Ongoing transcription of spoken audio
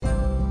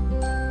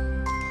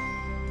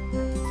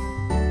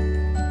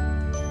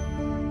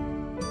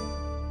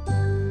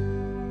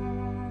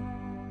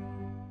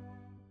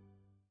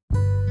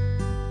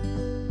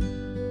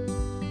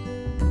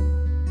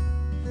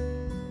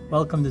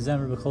Welcome to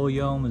Zemer B'chol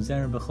Yom,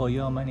 Zemer B'chol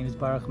Yom. My name is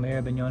Baruch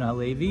Meir Ben Yonah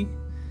Halevi,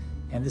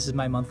 and this is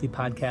my monthly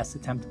podcast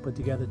attempt to put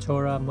together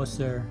Torah,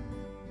 Musar,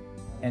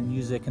 and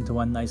music into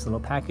one nice little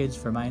package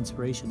for my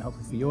inspiration,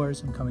 hopefully for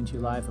yours. I'm coming to you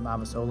live from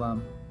Avos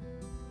Olam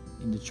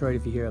in Detroit.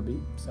 If you hear, there'll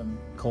be some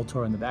Kol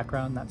Torah in the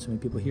background, not so many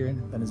people here in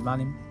Ben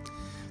Izmanim.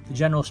 The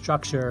general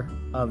structure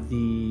of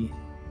the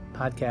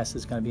podcast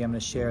is going to be, I'm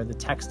going to share the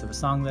text of a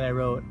song that I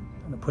wrote.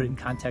 I'm going to put it in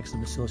context of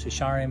Mesilas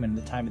Yesharim and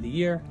the time of the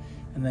year,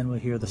 and then we'll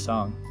hear the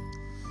song.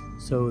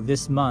 So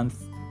this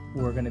month,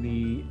 we're going to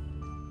be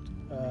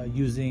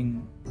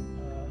using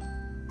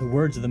the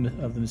words of the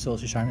Mesilas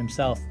Yesharim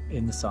himself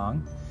in the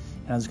song.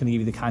 And I'm just going to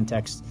give you the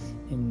context.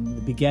 In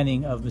the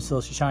beginning of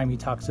Mesilas Yesharim, he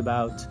talks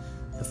about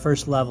the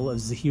first level of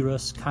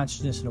Zehirus,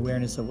 consciousness and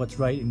awareness of what's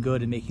right and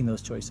good and making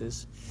those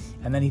choices.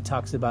 And then he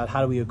talks about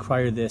how do we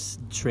acquire this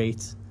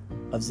trait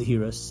of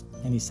Zehirus.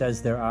 And he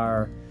says there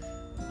are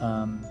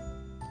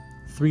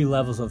 3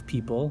 levels of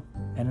people,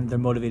 and they're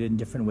motivated in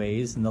different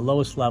ways. And the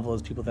lowest level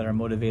is people that are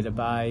motivated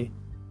by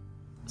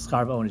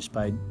schar v'onish,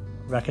 by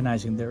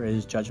recognizing there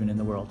is judgment in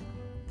the world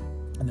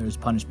and there is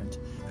punishment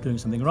for doing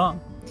something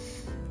wrong.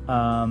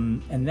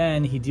 And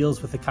then he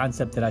deals with the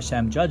concept that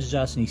Hashem judges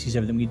us and he sees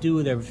everything we do,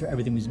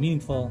 everything is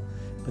meaningful.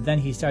 But then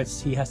he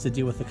has to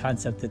deal with the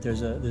concept that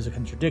there's a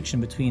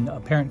contradiction,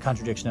 apparent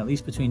contradiction, at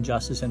least between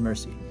justice and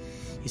mercy.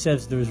 He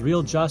says if there was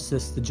real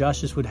justice, the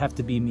justice would have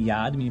to be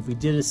miyad. I mean, if we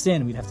did a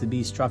sin, we'd have to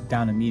be struck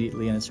down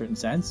immediately in a certain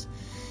sense.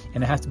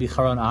 And it has to be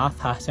charon af.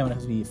 Hashem would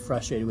have to be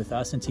frustrated with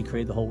us since he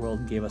created the whole world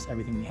and gave us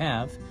everything we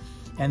have.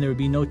 And there would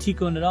be no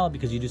tikkun at all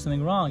because you do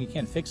something wrong, you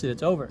can't fix it,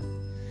 it's over.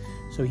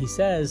 So he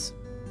says,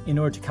 in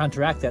order to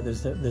counteract that,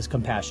 there's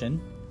compassion.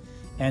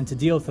 And to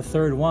deal with the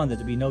third one, that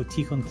there be no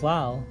tikkun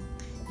klal,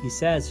 he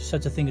says there's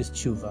such a thing as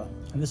tshuva.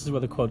 And this is where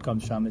the quote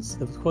comes from.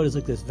 The quote is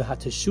like this: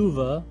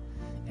 v'hateshuva,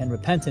 and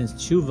repentance,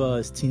 tshuva,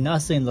 is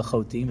tinasein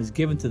lechotim, is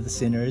given to the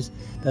sinners,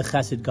 the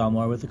chesed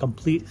gamor, with a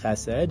complete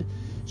chesed,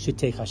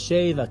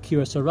 shetechashev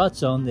akiras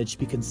haratzon, that should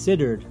be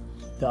considered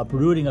the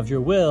uprooting of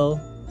your will,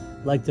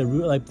 like the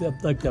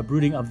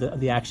uprooting of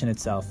the action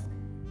itself.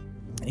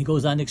 And he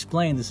goes on to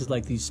explain this is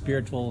like these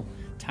spiritual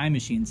time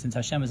machines. Since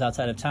Hashem is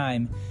outside of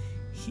time,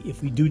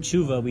 if we do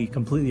tshuva, we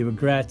completely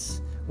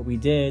regret what we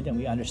did, and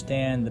we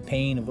understand the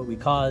pain of what we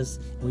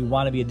caused, and we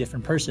want to be a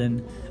different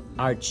person.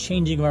 Our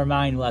changing of our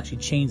mind will actually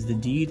change the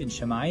deed in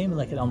Shemayim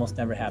like it almost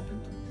never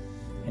happened.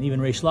 And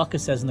even Reish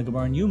Lakish says in the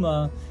Gemara in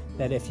Yuma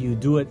that if you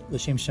do it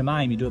l'shem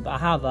Shemayim, you do it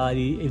b'ahava,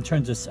 it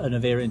turns an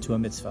avera into a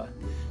mitzvah.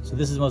 So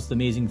this is the most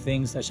amazing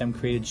things. Hashem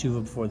created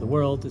tshuva before the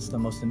world. It's the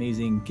most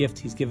amazing gift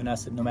He's given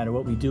us, that no matter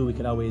what we do, we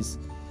can always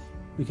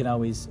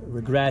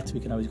regret, we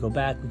can always go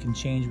back, we can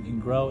change, we can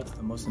grow. It's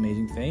the most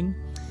amazing thing.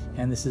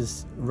 And this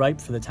is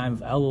ripe for the time of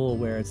Elul,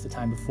 where it's the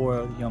time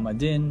before Yom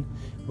Adin,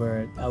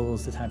 where Elul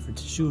is the time for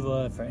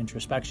teshuvah, for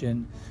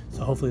introspection.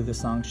 So hopefully this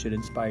song should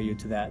inspire you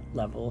to that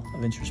level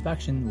of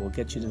introspection. Will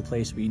get you to the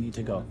place where you need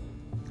to go.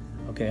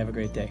 Okay, have a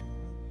great day.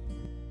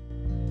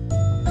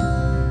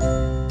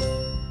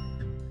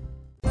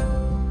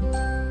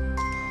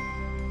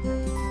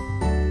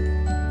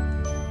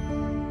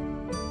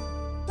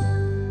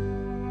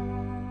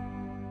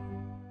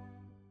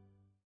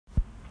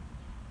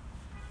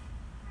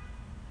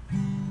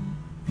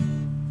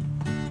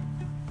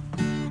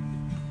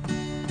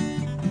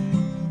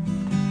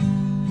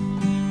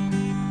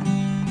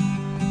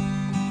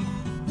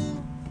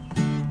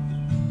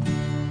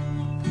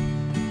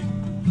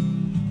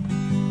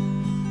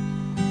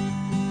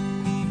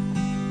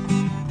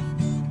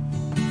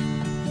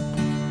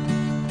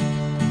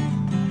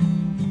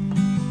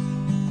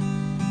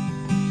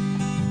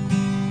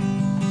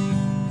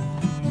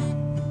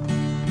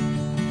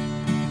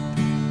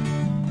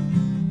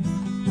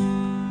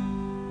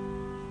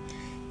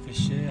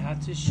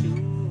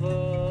 Teshuva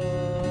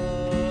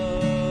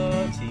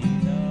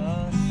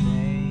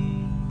tinasei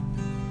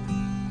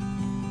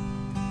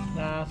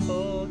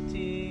lachotim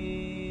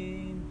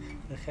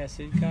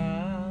v'chesed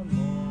gamor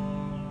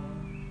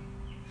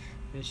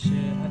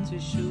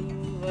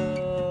v'sheteshuva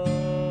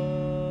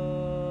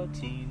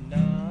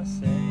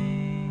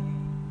tinasei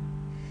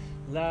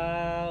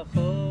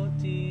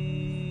lachotim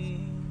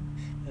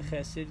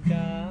v'chesed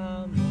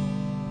gamor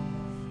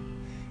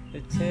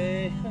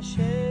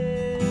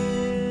v'techashem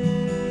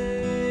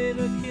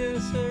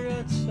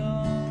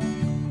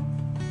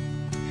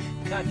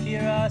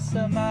Kakiras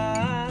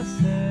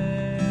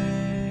Amaseh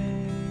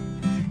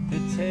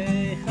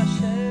V'techashem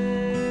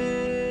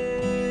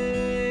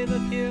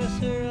Kakiras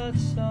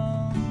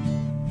Ratzon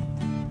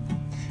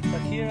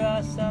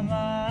Kakiras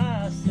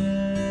Amaseh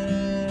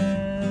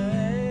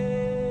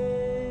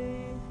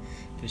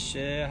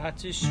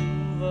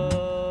V'shehateshuva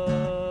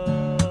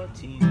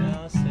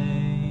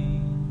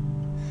tinasei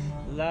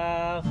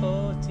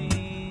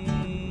lachotim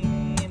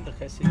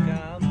b'chesed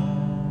gamor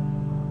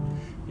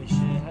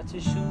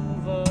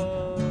V'shehateshuva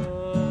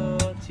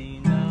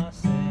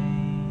tinasei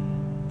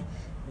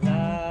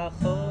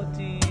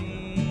lachotim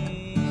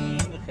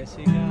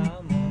b'chesed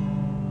gamor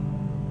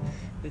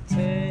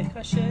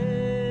V'techashem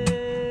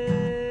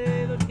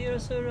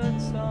Kakiras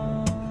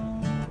Ratzon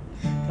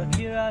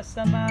Kakiras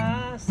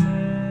Amaseh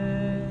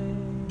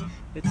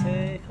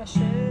B'teich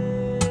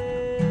Hashem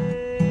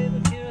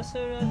Kakiras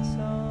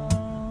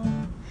Aratzon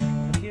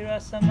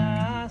Kakiras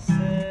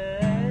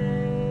Amaseh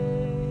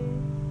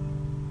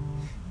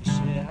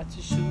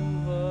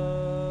V'she'hateshuva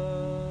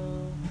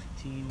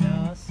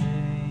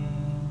Tinaseh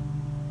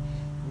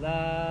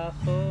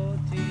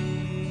Lachoti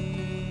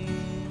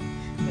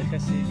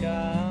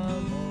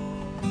V'chesigamo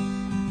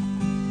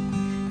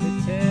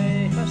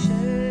B'teich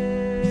Hashem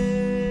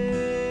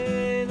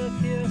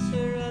Kakiras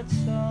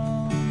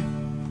Aratzon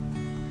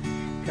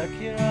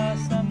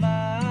Kakiras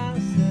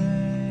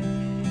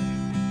Amaseh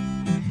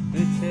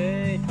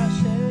B'teich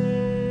Hashem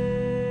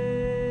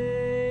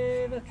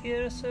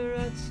Kakiras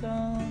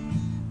Aratzon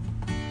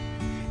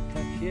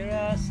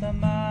Kakiras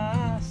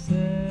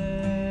Amaseh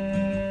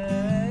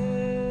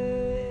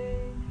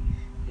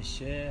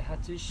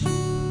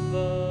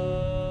V'she'hateshuva